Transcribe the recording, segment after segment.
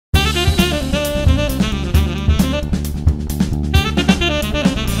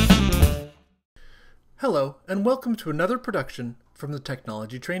Hello, and welcome to another production from the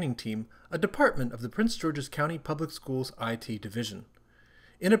Technology Training Team, a department of the Prince George's County Public Schools IT Division.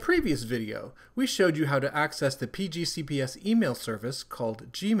 In a previous video, we showed you how to access the PGCPS email service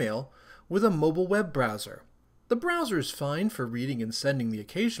called Gmail with a mobile web browser. The browser is fine for reading and sending the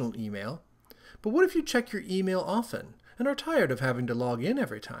occasional email, but what if you check your email often and are tired of having to log in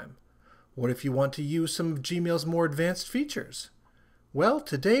every time? What if you want to use some of Gmail's more advanced features? Well,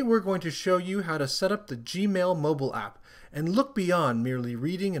 today we're going to show you how to set up the Gmail mobile app and look beyond merely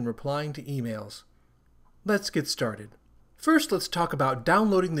reading and replying to emails. Let's get started. First, let's talk about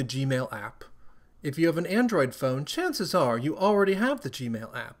downloading the Gmail app. If you have an Android phone, chances are you already have the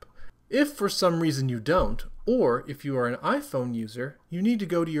Gmail app. If for some reason you don't, or if you are an iPhone user, you need to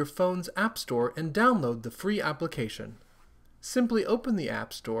go to your phone's App Store and download the free application. Simply open the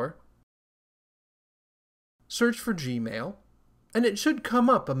App Store, search for Gmail, and it should come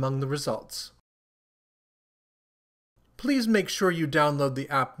up among the results. Please make sure you download the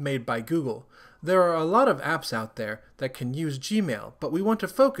app made by Google. There are a lot of apps out there that can use Gmail, but we want to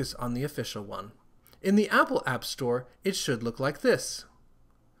focus on the official one. In the Apple App Store, it should look like this.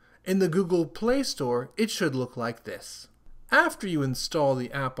 In the Google Play Store, it should look like this. After you install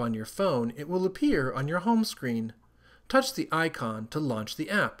the app on your phone, it will appear on your home screen. Touch the icon to launch the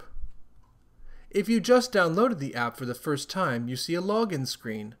app. If you just downloaded the app for the first time, you see a login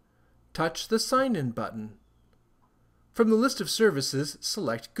screen. Touch the Sign In button. From the list of services,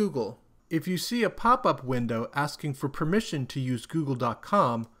 select Google. If you see a pop-up window asking for permission to use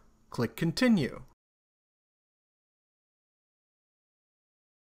google.com, click Continue.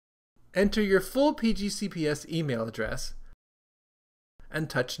 Enter your full PGCPS email address and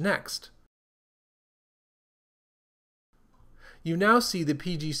touch Next. You now see the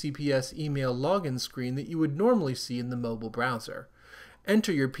PGCPS email login screen that you would normally see in the mobile browser.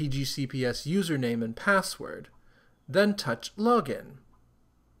 Enter your PGCPS username and password, then touch Login.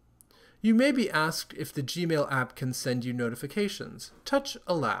 You may be asked if the Gmail app can send you notifications. Touch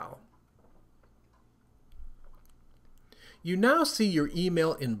Allow. You now see your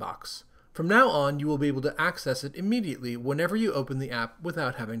email inbox. From now on, you will be able to access it immediately whenever you open the app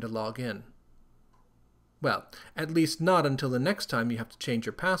without having to log in. Well, at least not until the next time you have to change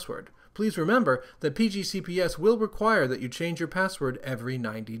your password. Please remember that PGCPS will require that you change your password every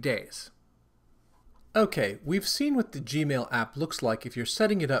 90 days. Okay, we've seen what the Gmail app looks like if you're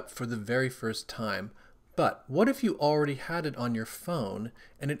setting it up for the very first time. But what if you already had it on your phone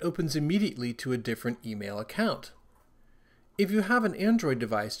and it opens immediately to a different email account? If you have an Android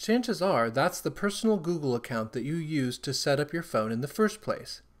device, chances are that's the personal Google account that you used to set up your phone in the first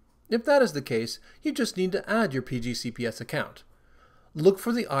place. If that is the case, you just need to add your PGCPS account. Look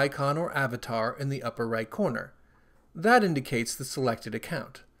for the icon or avatar in the upper right corner. That indicates the selected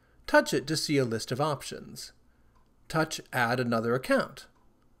account. Touch it to see a list of options. Touch Add Another Account.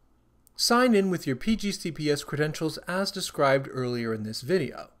 Sign in with your PGCPS credentials as described earlier in this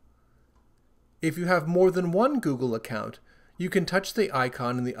video. If you have more than one Google account, you can touch the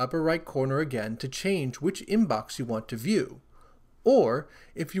icon in the upper right corner again to change which inbox you want to view. Or,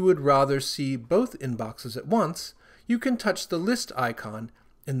 if you would rather see both inboxes at once, you can touch the list icon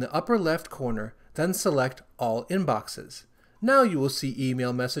in the upper left corner, then select All Inboxes. Now you will see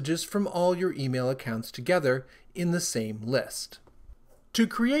email messages from all your email accounts together in the same list. To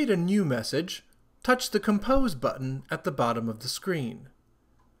create a new message, touch the Compose button at the bottom of the screen.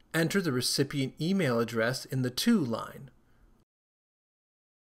 Enter the recipient email address in the To line.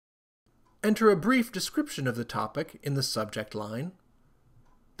 Enter a brief description of the topic in the subject line.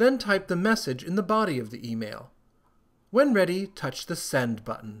 Then type the message in the body of the email. When ready, touch the Send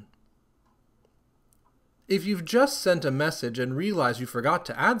button. If you've just sent a message and realize you forgot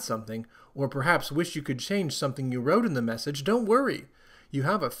to add something, or perhaps wish you could change something you wrote in the message, don't worry. You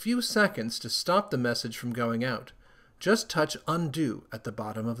have a few seconds to stop the message from going out. Just touch Undo at the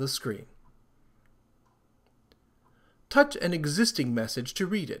bottom of the screen. Touch an existing message to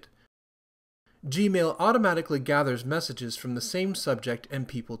read it. Gmail automatically gathers messages from the same subject and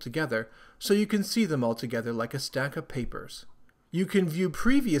people together, so you can see them all together like a stack of papers. You can view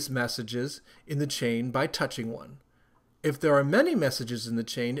previous messages in the chain by touching one. If there are many messages in the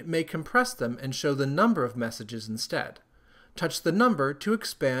chain, it may compress them and show the number of messages instead. Touch the number to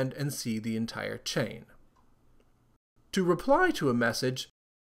expand and see the entire chain. To reply to a message,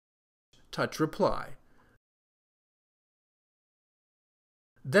 touch Reply.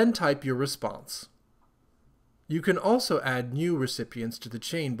 Then type your response. You can also add new recipients to the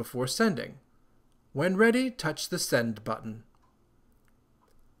chain before sending. When ready, touch the Send button.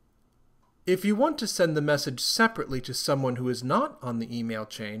 If you want to send the message separately to someone who is not on the email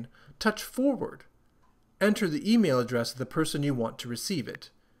chain, touch Forward. enter the email address of the person you want to receive it.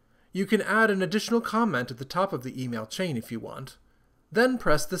 You can add an additional comment at the top of the email chain if you want. Then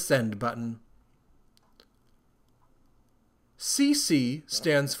press the Send button. CC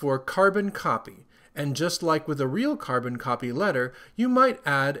stands for carbon copy, and just like with a real carbon copy letter, you might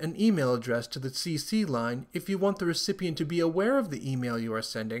add an email address to the CC line if you want the recipient to be aware of the email you are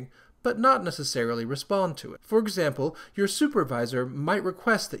sending, but not necessarily respond to it. For example, your supervisor might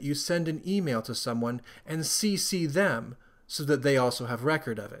request that you send an email to someone and CC them so that they also have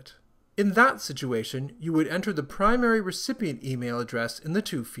record of it. In that situation, you would enter the primary recipient email address in the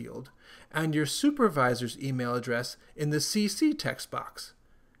To field, and your supervisor's email address in the CC text box.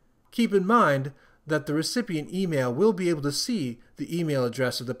 Keep in mind that the recipient email will be able to see the email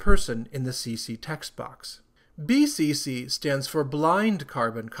address of the person in the CC text box. BCC stands for blind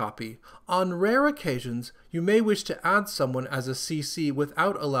carbon copy. On rare occasions, you may wish to add someone as a CC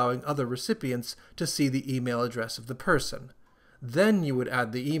without allowing other recipients to see the email address of the person. Then you would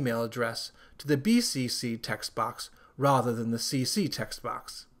add the email address to the BCC text box rather than the CC text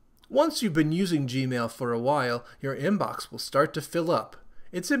box. Once you've been using Gmail for a while, your inbox will start to fill up.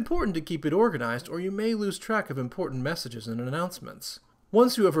 It's important to keep it organized or you may lose track of important messages and announcements.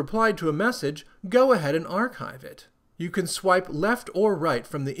 Once you have replied to a message, go ahead and archive it. You can swipe left or right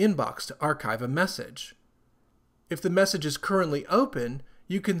from the inbox to archive a message. If the message is currently open,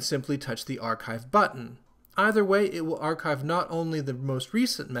 you can simply touch the Archive button. Either way, it will archive not only the most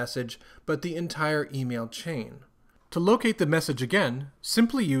recent message, but the entire email chain. To locate the message again,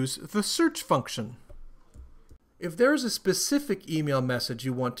 simply use the search function. If there is a specific email message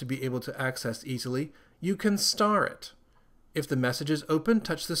you want to be able to access easily, you can star it. If the message is open,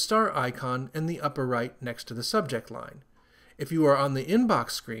 touch the star icon in the upper right next to the subject line. If you are on the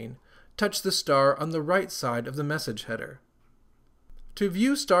inbox screen, touch the star on the right side of the message header. To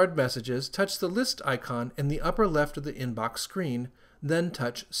view starred messages, touch the list icon in the upper left of the inbox screen, then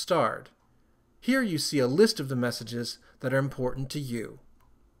touch Starred. Here you see a list of the messages that are important to you.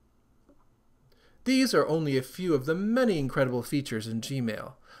 These are only a few of the many incredible features in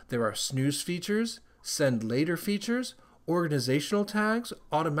Gmail. There are snooze features, send later features, organizational tags,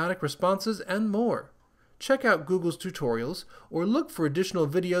 automatic responses, and more. Check out Google's tutorials or look for additional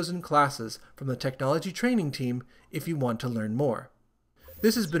videos and classes from the technology training team if you want to learn more.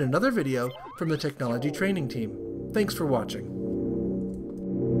 This has been another video from the technology training team. Thanks for watching.